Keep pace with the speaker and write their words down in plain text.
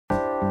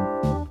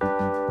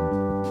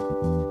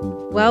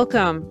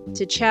Welcome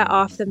to Chat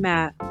Off the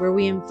Mat, where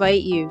we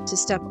invite you to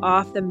step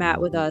off the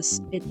mat with us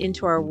and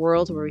into our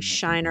world where we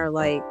shine our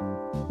light.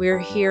 We're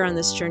here on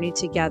this journey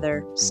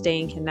together,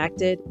 staying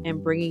connected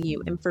and bringing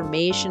you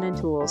information and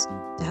tools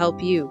to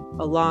help you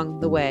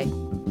along the way.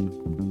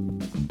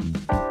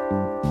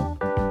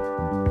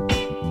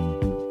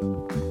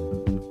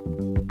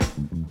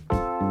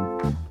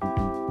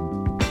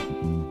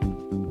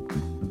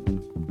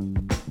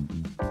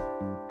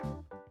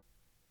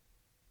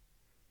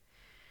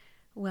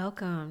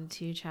 Welcome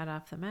to Chat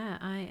Off the Mat.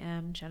 I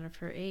am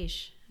Jennifer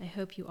Aish. I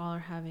hope you all are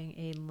having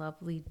a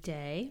lovely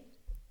day.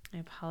 I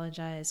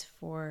apologize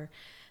for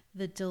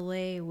the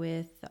delay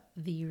with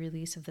the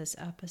release of this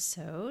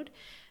episode.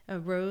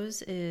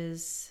 Rose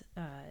is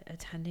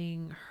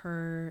attending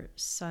her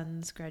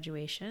son's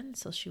graduation,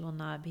 so she will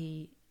not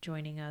be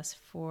joining us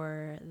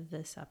for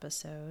this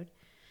episode.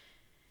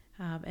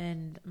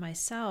 And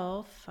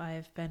myself,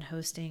 I've been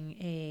hosting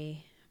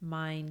a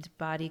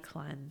mind-body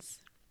cleanse.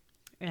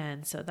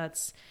 And so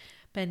that's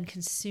been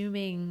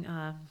consuming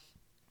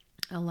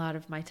a lot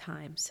of my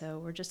time. So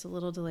we're just a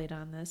little delayed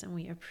on this, and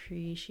we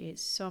appreciate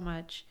so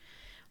much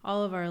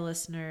all of our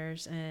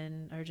listeners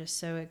and are just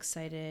so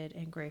excited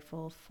and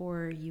grateful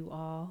for you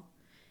all.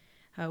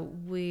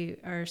 We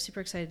are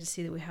super excited to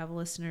see that we have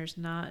listeners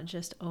not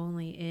just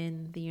only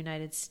in the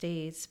United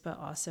States, but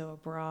also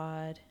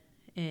abroad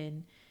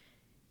in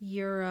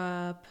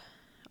Europe,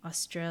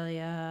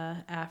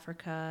 Australia,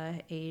 Africa,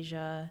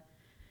 Asia.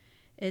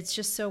 It's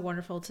just so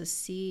wonderful to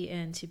see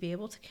and to be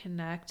able to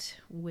connect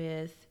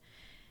with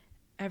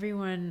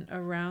everyone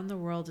around the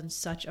world in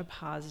such a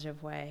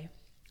positive way.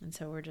 And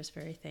so we're just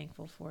very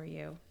thankful for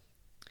you.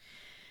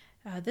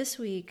 This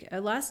week,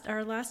 our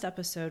last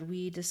episode,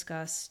 we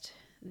discussed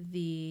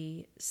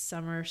the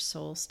summer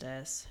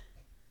solstice.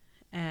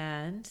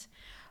 And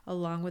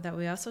along with that,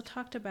 we also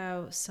talked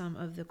about some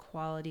of the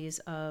qualities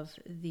of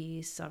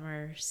the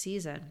summer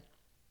season.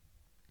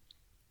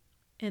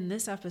 In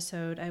this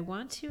episode, I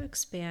want to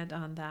expand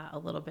on that a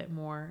little bit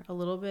more,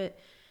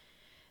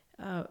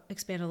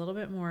 expand a little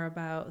bit more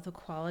about the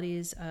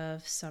qualities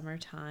of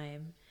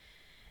summertime.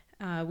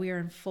 We are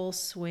in full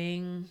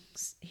swing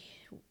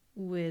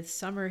with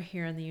summer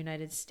here in the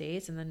United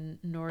States in the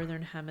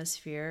Northern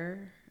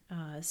Hemisphere.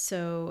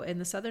 So in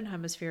the Southern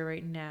Hemisphere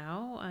right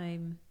now,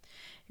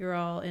 you're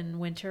all in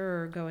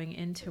winter or going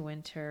into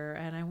winter,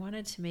 and I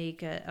wanted to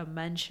make a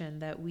mention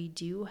that we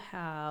do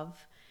have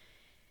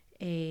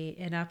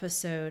an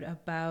episode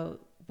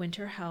about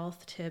winter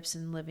health tips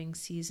and living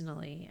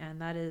seasonally, and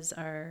that is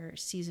our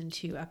season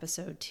 2,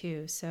 episode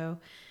 2. So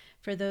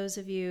for those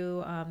of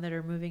you that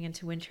are moving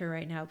into winter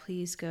right now,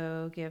 please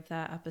go give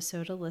that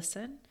episode a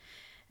listen,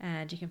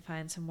 and you can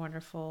find some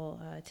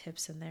wonderful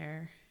tips in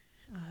there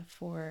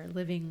for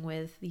living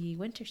with the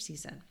winter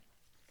season.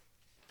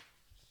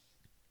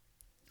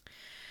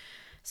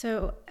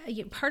 So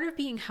part of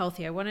being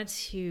healthy, I wanted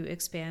to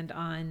expand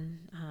on,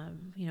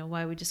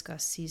 why we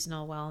discuss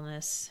seasonal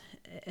wellness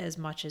as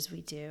much as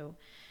we do.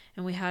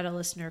 And we had a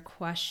listener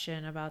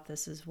question about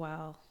this as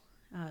well.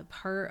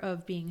 Part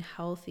of being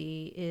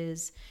healthy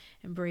is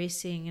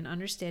embracing and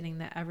understanding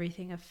that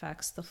everything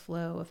affects the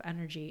flow of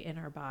energy in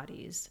our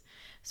bodies.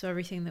 So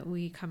everything that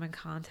we come in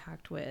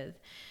contact with.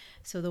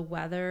 So the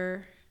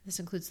weather, this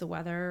includes the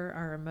weather,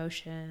 our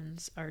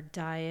emotions, our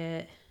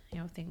diet,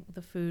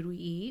 the food we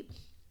eat,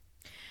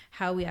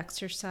 how we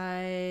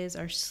exercise,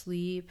 our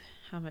sleep,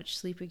 how much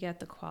sleep we get,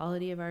 the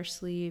quality of our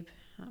sleep,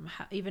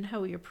 even how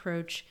we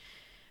approach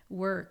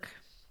work.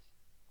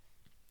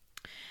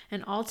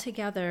 And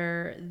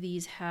altogether,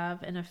 these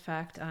have an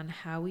effect on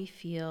how we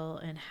feel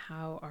and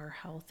how our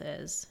health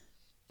is.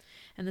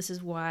 And this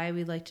is why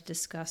we like to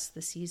discuss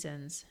the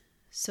seasons,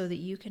 so that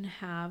you can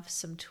have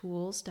some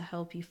tools to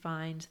help you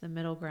find the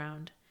middle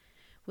ground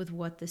with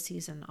what the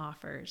season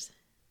offers,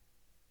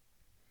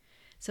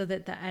 so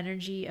that the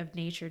energy of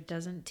nature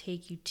doesn't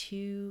take you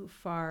too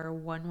far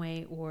one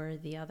way or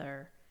the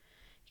other.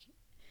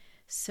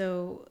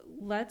 So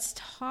let's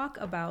talk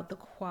about the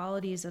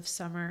qualities of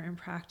summer and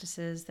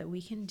practices that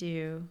we can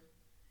do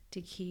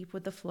to keep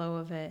with the flow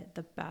of it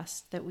the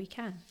best that we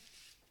can.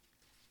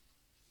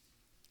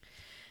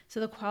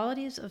 So the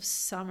qualities of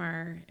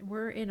summer,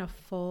 we're in a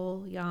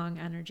full yang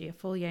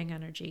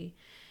energy.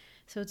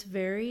 So it's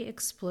very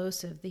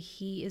explosive. The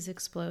heat is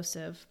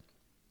explosive.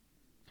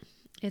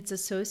 It's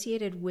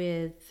associated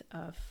with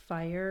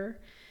fire,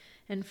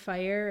 and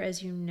fire,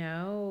 as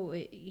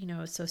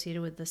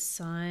associated with the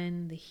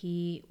sun, the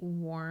heat,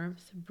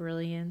 warmth,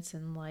 brilliance,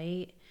 and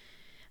light.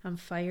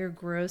 Fire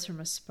grows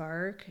from a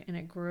spark, and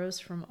it grows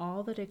from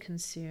all that it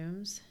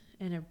consumes,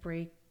 and it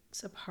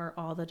breaks apart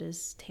all that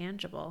is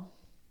tangible.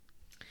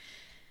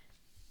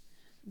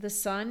 The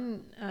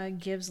sun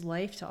gives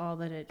life to all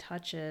that it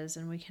touches,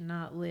 and we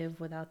cannot live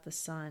without the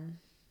sun.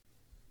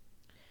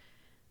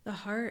 The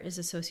heart is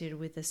associated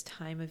with this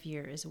time of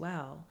year as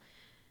well.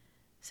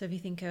 So if you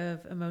think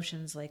of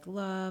emotions like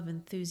love,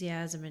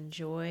 enthusiasm, and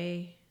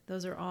joy,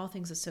 those are all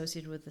things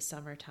associated with the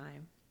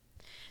summertime.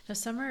 Now,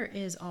 summer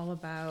is all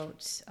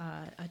about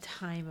a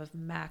time of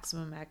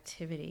maximum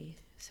activity.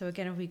 So,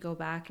 again, if we go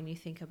back and you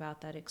think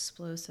about that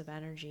explosive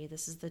energy,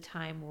 this is the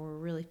time where we're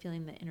really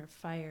feeling the inner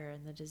fire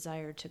and the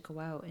desire to go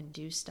out and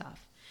do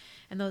stuff.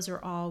 And those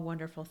are all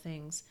wonderful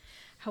things.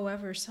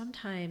 However,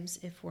 sometimes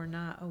if we're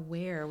not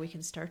aware, we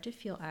can start to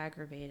feel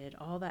aggravated.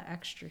 All that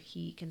extra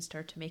heat can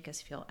start to make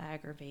us feel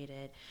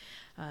aggravated.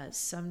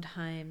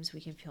 Sometimes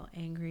we can feel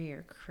angry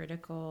or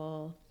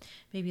critical,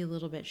 maybe a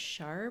little bit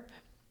sharp.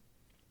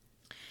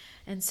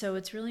 And so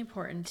it's really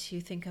important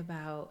to think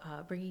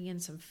about bringing in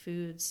some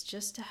foods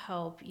just to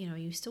help.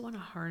 You still want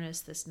to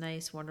harness this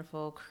nice,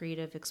 wonderful,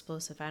 creative,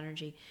 explosive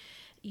energy.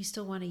 You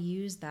still want to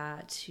use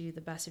that to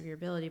the best of your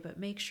ability, but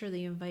make sure that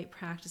you invite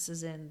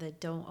practices in that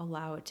don't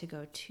allow it to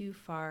go too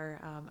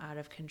far out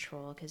of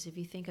control. Because if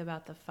you think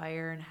about the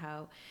fire and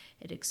how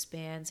it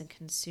expands and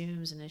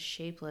consumes and is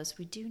shapeless,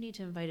 we do need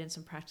to invite in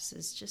some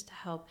practices just to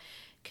help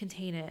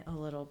contain it a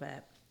little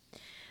bit.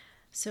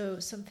 So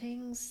some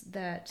things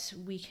that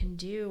we can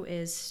do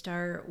is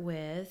start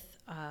with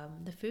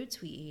the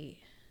foods we eat.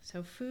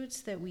 So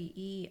foods that we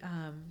eat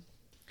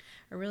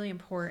are really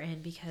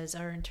important because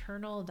our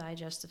internal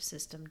digestive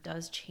system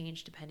does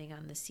change depending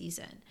on the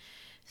season.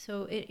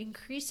 So it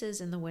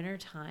increases in the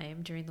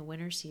wintertime during the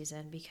winter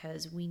season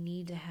because we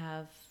need to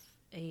have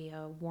a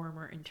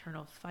warmer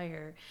internal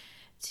fire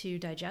to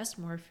digest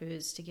more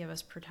foods to give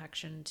us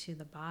protection to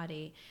the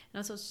body. And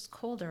also it's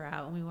colder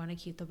out and we want to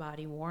keep the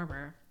body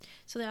warmer.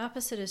 So the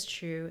opposite is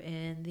true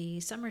in the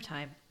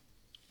summertime.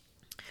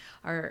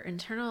 Our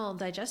internal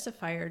digestive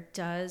fire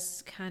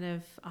does kind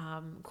of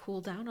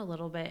cool down a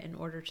little bit in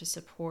order to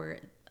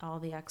support all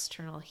the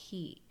external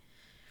heat.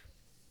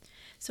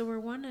 So we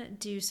want to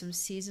do some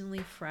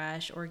seasonally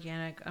fresh,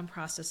 organic,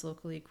 unprocessed,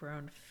 locally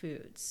grown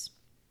foods.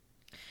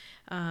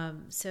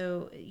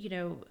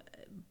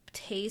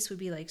 Taste would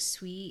be like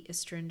sweet,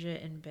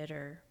 astringent, and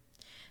bitter.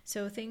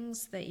 So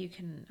things that you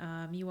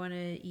want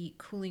to eat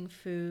cooling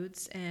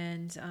foods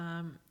and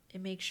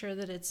make sure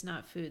that it's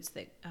not foods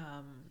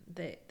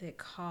that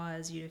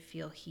cause you to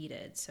feel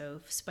heated.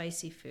 So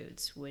spicy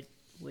foods would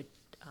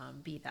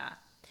be that.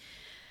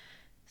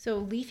 So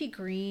leafy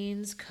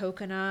greens,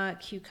 coconut,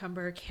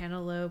 cucumber,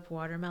 cantaloupe,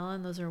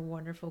 watermelon, those are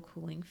wonderful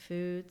cooling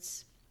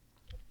foods.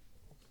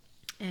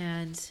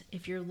 And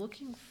if you're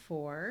looking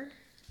for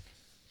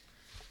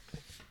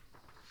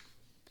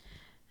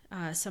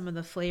some of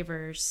the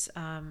flavors,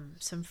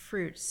 some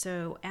fruits.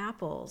 So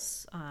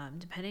apples,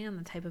 depending on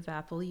the type of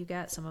apple you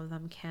get, some of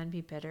them can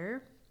be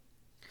bitter.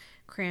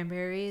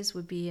 Cranberries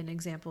would be an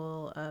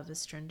example of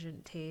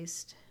astringent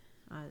taste,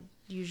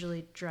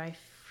 usually dry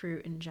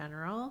fruit in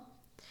general.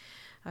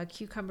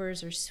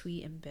 Cucumbers are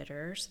sweet and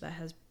bitter, so that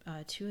has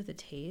two of the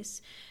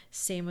tastes.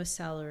 Same with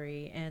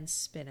celery and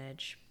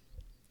spinach.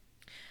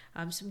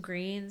 Some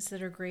grains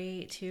that are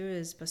great too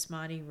is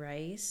basmati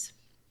rice.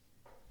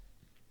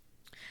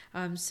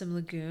 Some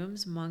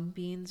legumes, mung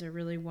beans are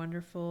really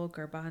wonderful.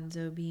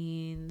 Garbanzo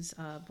beans,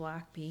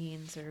 black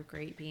beans are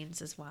great beans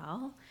as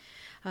well.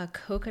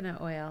 Coconut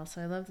oil.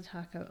 So I love to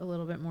talk a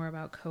little bit more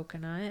about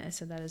coconut. I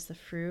said that as the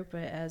fruit,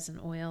 but as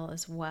an oil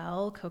as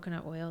well.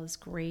 Coconut oil is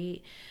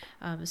great,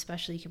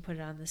 especially you can put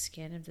it on the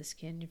skin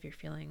if you're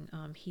feeling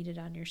heated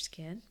on your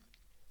skin.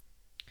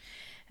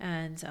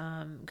 And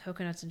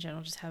coconuts in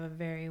general just have a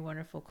very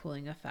wonderful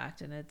cooling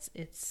effect, and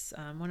it's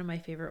one of my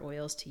favorite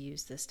oils to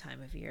use this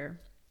time of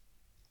year.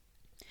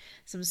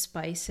 Some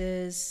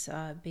spices,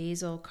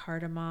 basil,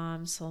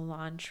 cardamom,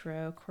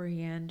 cilantro,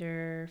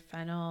 coriander,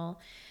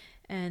 fennel.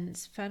 And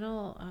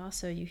fennel,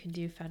 also you can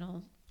do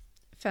fennel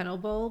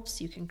bulbs.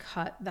 You can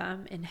cut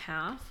them in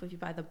half. If you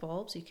buy the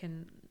bulbs, you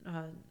can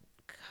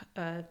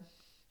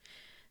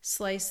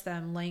slice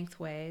them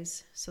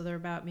lengthways. So they're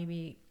about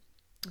maybe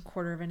a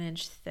quarter of an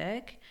inch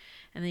thick.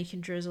 And then you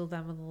can drizzle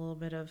them with a little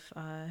bit of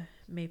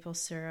maple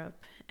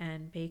syrup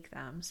and bake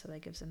them. So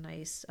that gives a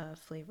nice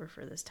flavor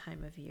for this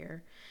time of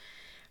year.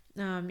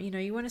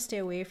 You want to stay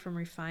away from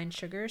refined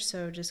sugar,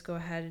 so just go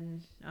ahead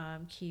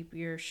and keep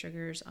your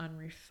sugars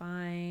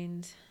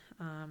unrefined.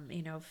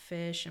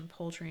 Fish and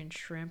poultry and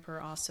shrimp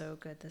are also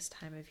good this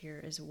time of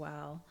year as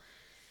well.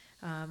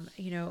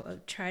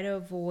 Try to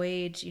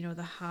avoid,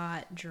 the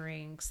hot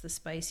drinks, the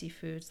spicy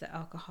foods, the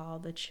alcohol,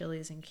 the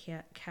chilies, and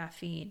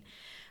caffeine.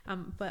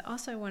 But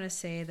also I want to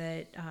say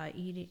that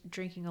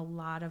drinking a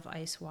lot of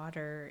ice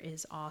water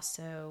is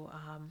also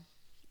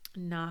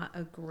not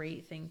a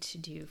great thing to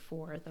do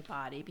for the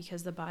body,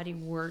 because the body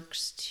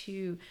works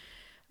to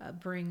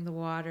bring the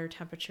water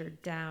temperature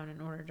down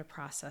in order to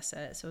process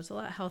it. So it's a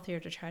lot healthier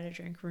to try to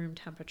drink room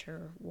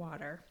temperature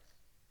water.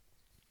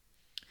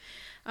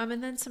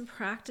 And then some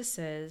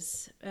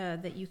practices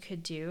that you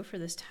could do for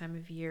this time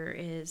of year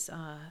is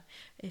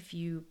if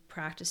you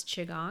practice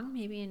Qigong,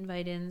 maybe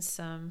invite in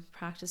some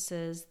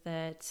practices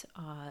that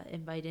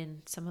invite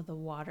in some of the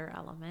water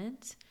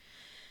element.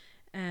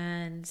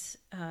 and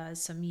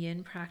some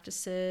yin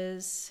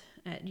practices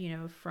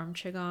from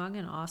Qigong,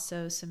 and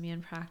also some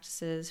yin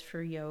practices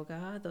for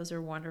yoga. Those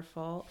are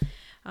wonderful.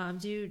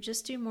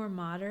 Do more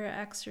moderate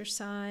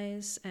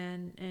exercise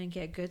and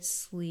get good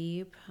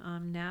sleep.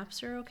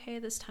 Naps are okay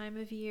this time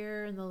of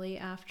year in the late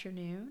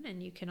afternoon,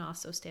 and you can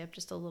also stay up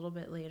just a little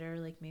bit later,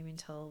 like maybe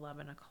until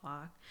 11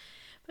 o'clock.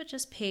 But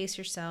just pace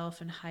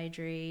yourself and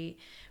hydrate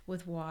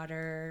with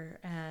water,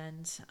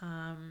 and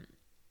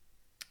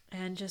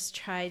just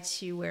try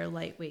to wear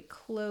lightweight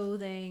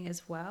clothing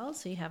as well,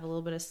 so you have a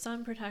little bit of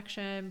sun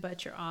protection,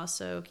 but you're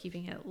also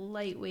keeping it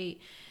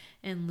lightweight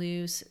and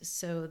loose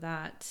so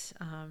that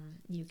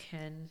you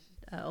can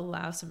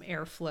allow some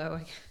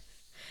airflow.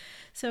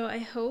 So I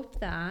hope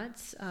that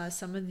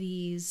some of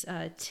these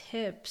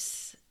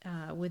tips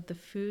with the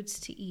foods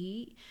to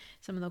eat,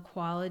 some of the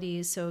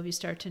qualities, so if you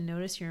start to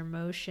notice your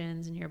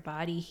emotions and your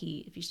body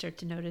heat, if you start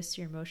to notice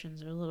your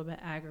emotions are a little bit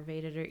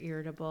aggravated or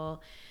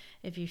irritable,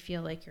 if you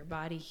feel like your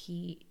body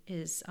heat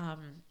is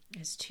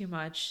too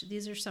much,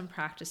 these are some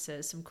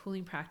practices, some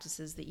cooling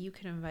practices that you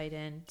can invite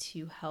in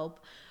to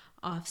help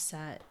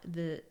offset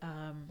the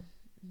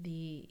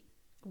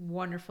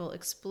wonderful,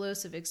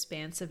 explosive,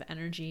 expansive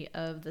energy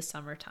of the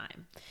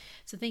summertime.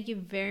 So thank you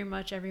very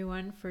much,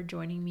 everyone, for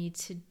joining me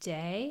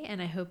today,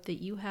 and I hope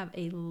that you have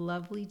a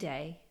lovely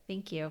day.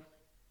 Thank you.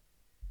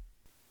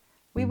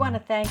 We want to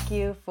thank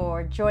you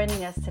for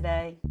joining us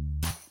today.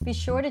 Be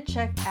sure to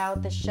check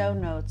out the show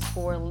notes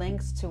for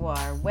links to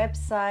our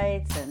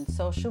websites and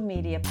social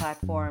media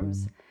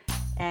platforms,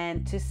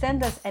 and to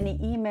send us any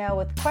email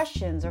with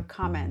questions or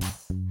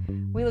comments.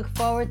 We look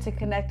forward to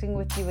connecting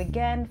with you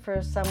again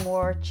for some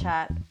more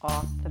chat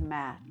off the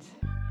mat.